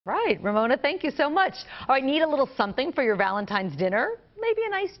Right, Ramona, thank you so much. All right, need a little something for your Valentine's dinner? Maybe a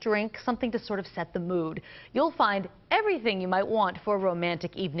nice drink, something to sort of set the mood. You'll find everything you might want for a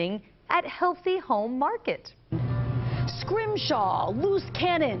romantic evening at Healthy Home Market. Scrimshaw, Loose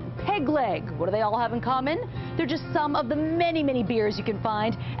Cannon, Peg Leg. What do they all have in common? They're just some of the many, many beers you can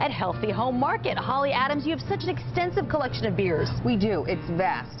find at Healthy Home Market. Holly Adams, you have such an extensive collection of beers. We do. It's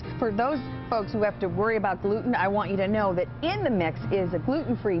vast. For those folks who have to worry about gluten, I want you to know that in the mix is a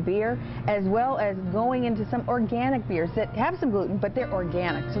gluten-free beer, as well as going into some organic beers that have some gluten, but they're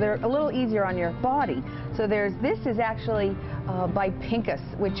organic, so they're a little easier on your body. So this is actually by Pinkus,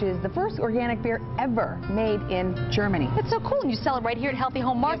 which is the first organic beer ever made in Germany. It's so cool, and you sell it right here at Healthy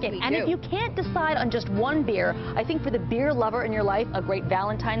Home Market. Yes, and if you can't decide on just one beer, I think for the beer lover in your life, a great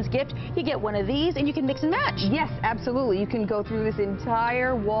Valentine's gift, you get one of these and you can mix and match. Yes, absolutely. You can go through this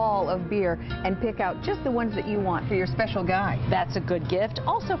entire wall of beer and pick out just the ones that you want for your special guy. That's a good gift.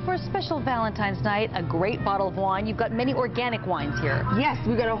 Also, for a special Valentine's night, a great bottle of wine. You've got many organic wines here. Yes,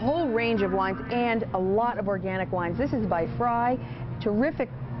 we've got a whole range of wines and a lot of organic wines. This is by Fry. Terrific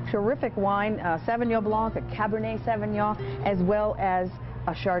wine, Sauvignon Blanc, a Cabernet Sauvignon, as well as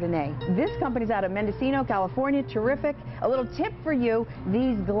a Chardonnay. This company's out of Mendocino, California. Terrific. A little tip for you,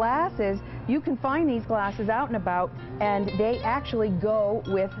 these glasses, you can find these glasses out and about, and they actually go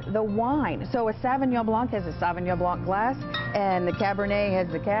with the wine. So a Sauvignon Blanc has a Sauvignon Blanc glass, and the Cabernet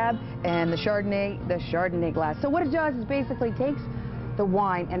has the Cab, and the Chardonnay glass. So what it does is basically takes the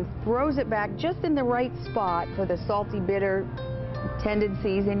wine and throws it back just in the right spot for the salty, bitter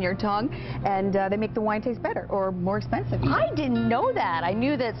tendencies in your tongue, and they make the wine taste better or more expensive. I didn't know that. I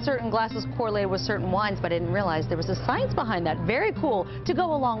knew that certain glasses correlated with certain wines, but I didn't realize there was a science behind that. Very cool. To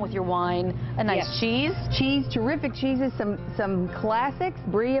go along with your wine, a nice cheese. Cheese, terrific cheeses, some classics,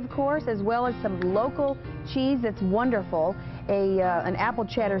 brie of course, as well as some local cheese that's wonderful, an apple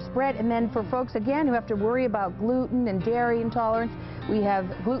cheddar spread, and then for folks again who have to worry about gluten and dairy intolerance, we have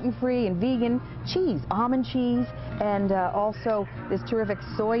gluten-free and vegan cheese, almond cheese, and also this terrific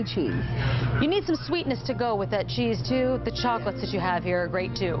soy cheese. You need some sweetness to go with that cheese too. The chocolates that you have here are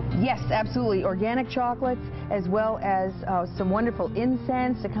great too. Yes, absolutely. Organic chocolates, as well as some wonderful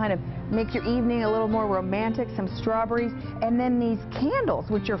incense to kind of make your evening a little more romantic, some strawberries, and then these candles,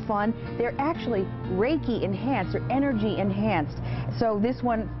 which are fun. They're actually Reiki enhanced or energy enhanced. So this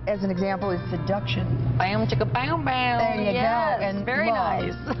one, as an example, is seduction. Bam, chicka, bam, bam. There you go. And very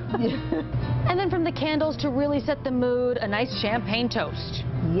nice. And then from the candles to really set the mood, a nice champagne toast.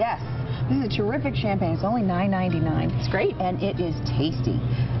 Yes. This is a terrific champagne. It's only $9.99. It's great. And it is tasty.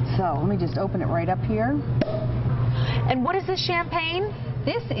 So let me just open it right up here. And what is this champagne?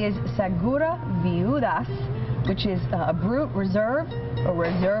 This is Segura Viudas, which is a Brut Reserve or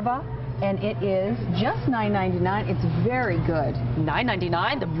Reserva, and it is just $9.99. It's very good.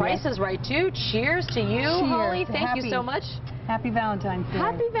 $9.99. The price is right too. Cheers to you, Holly. Thank you so much. Happy Valentine's Day.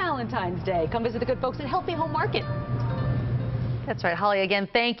 Happy Valentine's Day. Come visit the good folks at Healthy Home Market. That's right, Holly, again,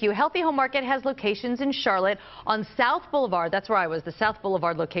 thank you. Healthy Home Market has locations in Charlotte on South Boulevard. That's where I was, the South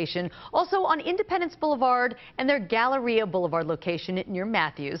Boulevard location. Also on Independence Boulevard and their Galleria Boulevard location near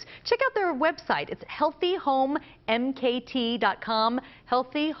Matthews. Check out their website. It's healthyhomemkt.com.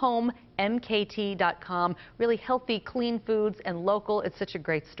 Healthyhomemkt.com. Really healthy, clean foods and local. It's such a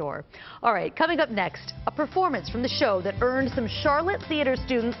great store. All right, coming up next, a performance from the show that earned some Charlotte Theater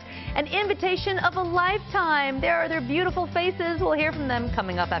students an invitation of a lifetime. There are their beautiful faces. We'll hear from them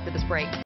coming up after this break.